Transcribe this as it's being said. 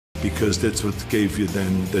because that's what gave you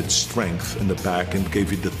then that strength in the back and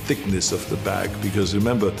gave you the thickness of the back. Because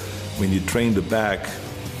remember, when you train the back,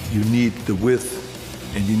 you need the width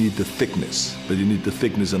and you need the thickness. But you need the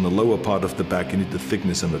thickness on the lower part of the back, you need the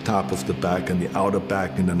thickness on the top of the back and the outer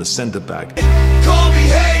back and then the center back. Call me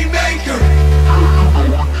Haymaker.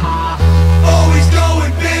 Always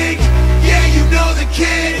going big. Yeah, you know the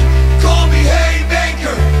kid. Call me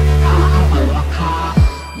Haymaker.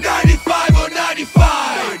 95 or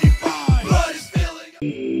 95. Blood is filling.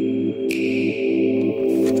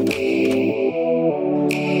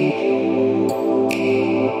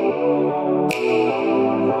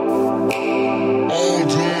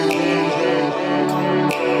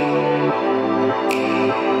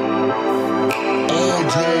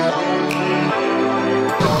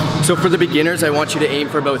 So for the beginners, I want you to aim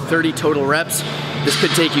for about 30 total reps. This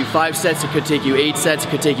could take you 5 sets, it could take you 8 sets, it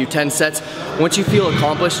could take you 10 sets. Once you feel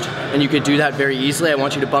accomplished, and you could do that very easily, I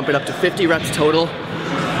want you to bump it up to 50 reps total,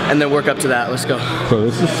 and then work up to that. Let's go.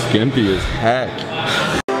 Bro, this is skimpy as heck.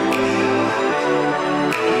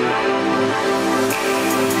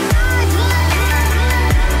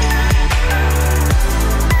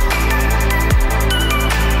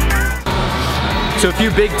 So a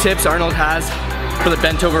few big tips Arnold has for the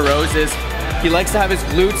bent over rows is he likes to have his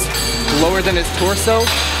glutes lower than his torso.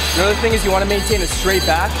 Another thing is you want to maintain a straight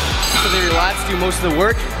back so that your lats do most of the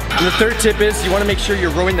work. And the third tip is you want to make sure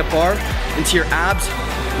you're rowing the bar into your abs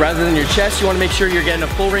rather than your chest. You want to make sure you're getting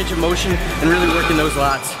a full range of motion and really working those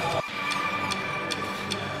lats.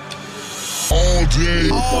 All day,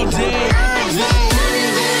 all day, all day.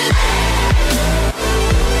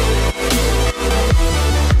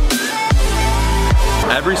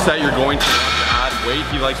 Every set you're going to want to add weight.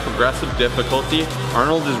 He likes progressive difficulty.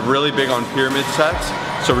 Arnold is really big on pyramid sets,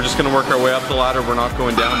 so we're just gonna work our way up the ladder. We're not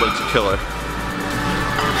going down, but it's a killer.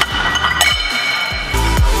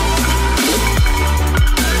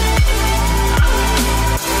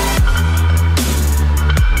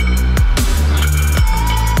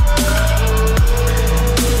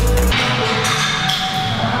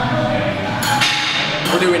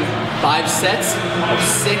 We're doing 5 sets of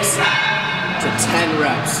 6 to 10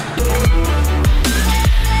 reps.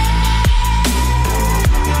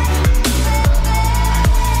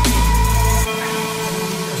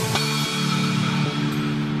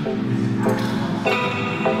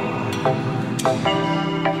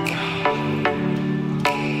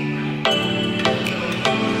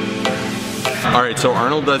 Alright, so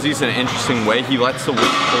Arnold does these in an interesting way. He lets the weight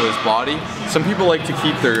pull his body. Some people like to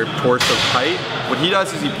keep their torso tight. What he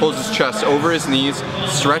does is he pulls his chest over his knees,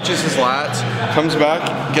 stretches his lats, comes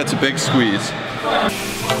back, gets a big squeeze.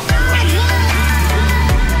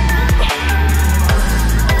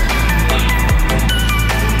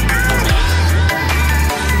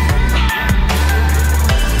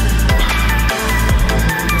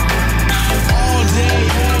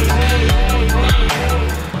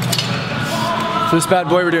 For this bad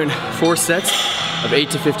boy, we're doing 4 sets of 8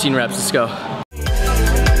 to 15 reps. Let's go.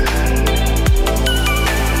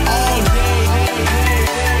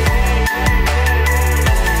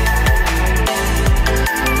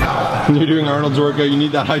 When you're doing Arnold's workout, you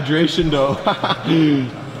need that hydration though.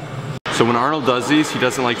 So when Arnold does these, he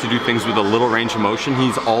doesn't like to do things with a little range of motion.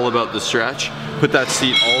 He's all about the stretch. Put that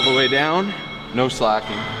seat all the way down, no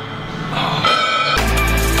slacking.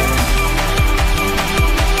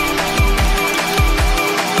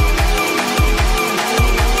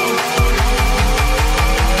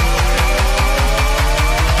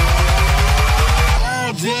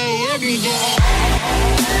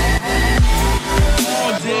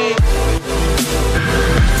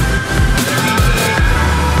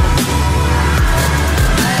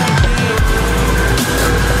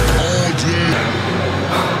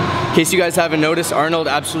 In case you guys haven't noticed, Arnold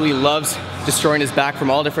absolutely loves destroying his back from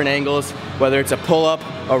all different angles, whether it's a pull-up,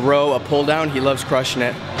 a row, a pull-down, he loves crushing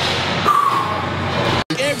it.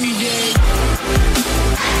 Every day.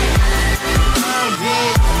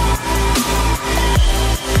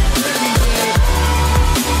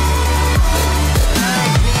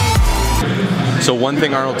 So one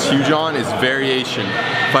thing Arnold's huge on is variation.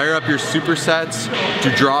 Fire up your supersets,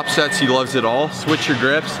 do drop sets, he loves it all. Switch your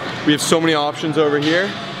grips. We have so many options over here.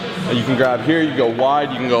 You can grab here, you go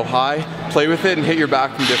wide, you can go high. Play with it and hit your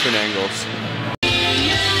back from different angles.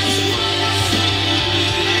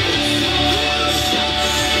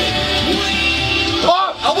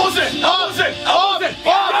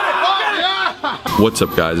 What's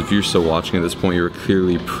up, guys? If you're still watching at this point, you're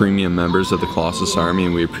clearly premium members of the Colossus Army,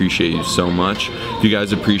 and we appreciate you so much. If you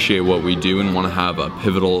guys appreciate what we do and want to have a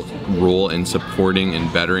pivotal role in supporting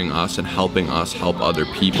and bettering us and helping us help other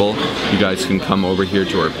people, you guys can come over here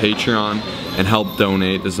to our Patreon and help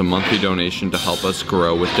donate. There's a monthly donation to help us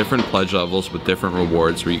grow with different pledge levels, with different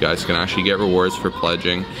rewards, where you guys can actually get rewards for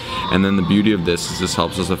pledging. And then the beauty of this is this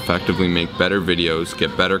helps us effectively make better videos,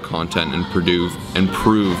 get better content, and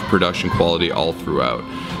improve production quality all throughout.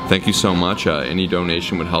 Thank you so much. Any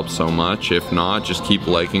donation would help so much. If not, just keep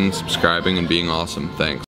liking, subscribing, and being awesome. Thanks.